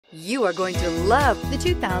You are going to love the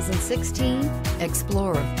 2016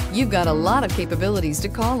 Explorer. You've got a lot of capabilities to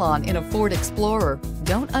call on in a Ford Explorer.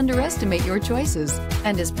 Don't underestimate your choices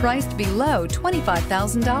and is priced below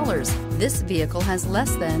 $25,000. This vehicle has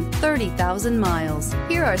less than 30,000 miles.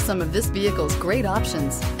 Here are some of this vehicle's great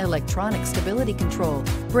options: electronic stability control,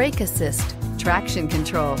 brake assist, traction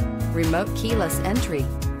control, remote keyless entry,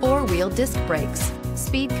 four-wheel disc brakes,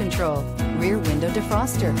 speed control, rear window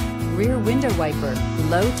defroster, rear window wiper,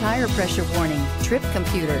 low tire pressure warning, trip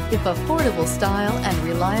computer. If affordable style and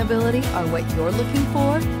reliability are what you're looking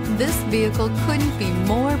for, this vehicle couldn't be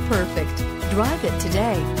more perfect. Drive it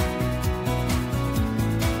today.